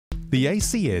The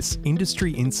ACS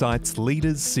Industry Insights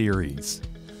Leaders Series,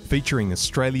 featuring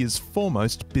Australia's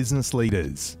foremost business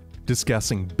leaders,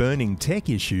 discussing burning tech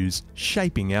issues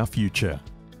shaping our future.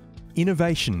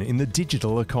 Innovation in the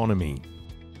digital economy.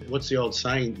 What's the old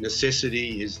saying?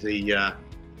 Necessity is the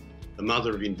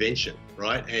mother of invention,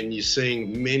 right? And you're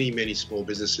seeing many small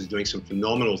businesses doing some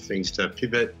phenomenal things to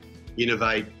pivot,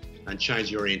 innovate, and change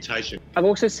the orientation. I've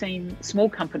also seen small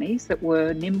companies that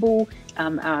were nimble,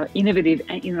 are innovative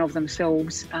in and of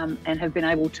themselves, and have been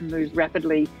able to move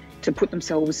rapidly to put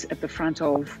themselves at the front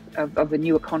of the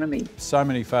new economy. So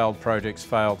many failed projects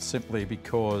failed simply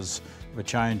because of a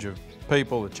change of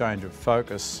people, a change of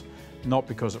focus, not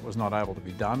because it was not able to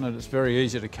be done. And it's very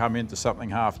easy to come into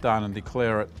something half done and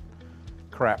declare it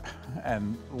crap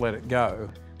and let it go.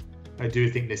 I do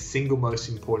think the single most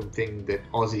important thing that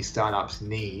Aussie startups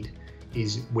need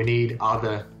is we need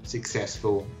other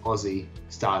successful Aussie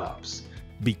startups.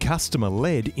 Be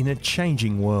customer-led in a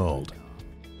changing world.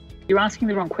 You're asking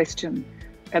the wrong question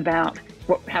about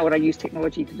how would I use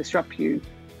technology to disrupt you.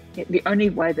 The only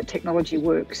way that technology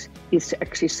works is to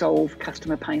actually solve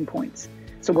customer pain points.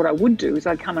 So what I would do is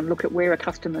I'd come and look at where are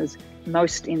customers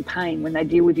most in pain when they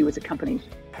deal with you as a company.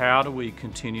 How do we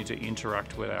continue to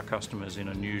interact with our customers in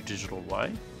a new digital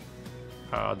way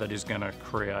that is going to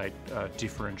create a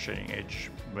differentiating edge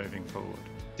moving forward?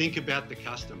 Think about the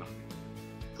customer.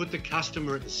 Put the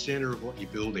customer at the center of what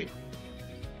you're building.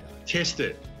 Test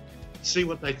it. See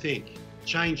what they think.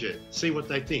 Change it. See what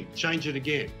they think. Change it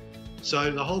again.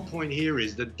 So the whole point here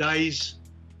is the days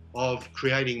of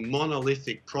creating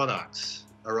monolithic products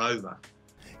are over.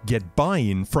 Get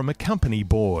buy-in from a company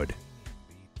board.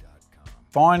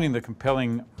 Finding the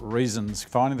compelling reasons,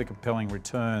 finding the compelling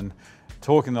return,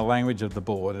 talking the language of the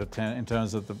board in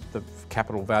terms of the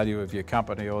capital value of your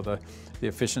company or the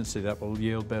efficiency that will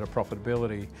yield better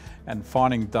profitability, and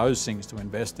finding those things to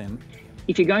invest in.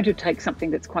 If you're going to take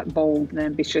something that's quite bold and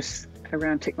ambitious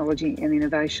around technology and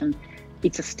innovation,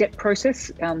 it's a step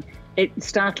process.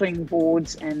 Startling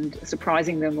boards and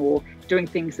surprising them, or doing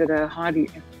things that are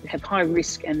have high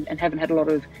risk and haven't had a lot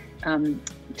of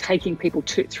taking people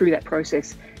through that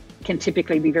process, can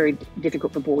typically be very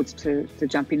difficult for boards to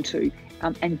jump into.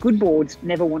 And good boards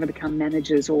never want to become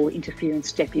managers or interfere and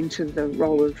step into the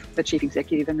role of the chief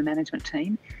executive and the management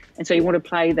team. And so you want to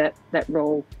play that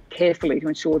role carefully to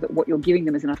ensure that what you're giving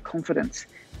them is enough confidence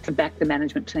to back the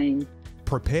management team.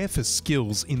 Prepare for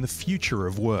skills in the future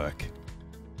of work.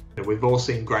 We've all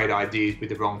seen great ideas with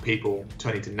the wrong people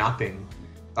turn into nothing,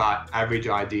 but average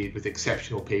ideas with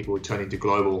exceptional people turn into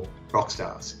global rock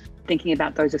stars. Thinking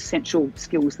about those essential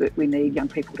skills that we need young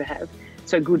people to have.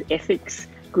 So good ethics,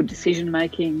 good decision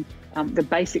making, the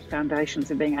basic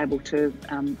foundations of being able to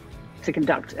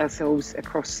conduct ourselves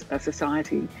across a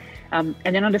society. And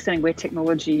then understanding where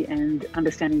technology and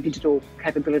understanding digital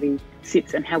capability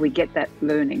sits and how we get that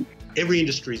learning. Every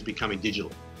industry is becoming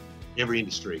digital, every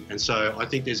industry. And so I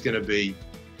think there's going to be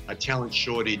a talent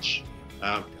shortage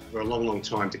for a long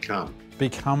time to come.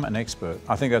 Become an expert.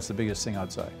 I think that's the biggest thing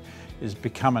I'd say, is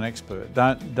become an expert.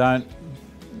 Don't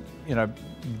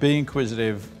be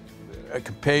inquisitive,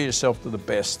 compare yourself to the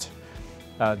best.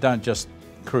 Don't just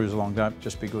cruise along, don't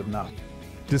just be good enough.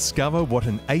 Discover what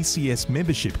an ACS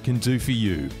membership can do for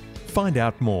you. Find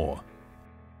out more.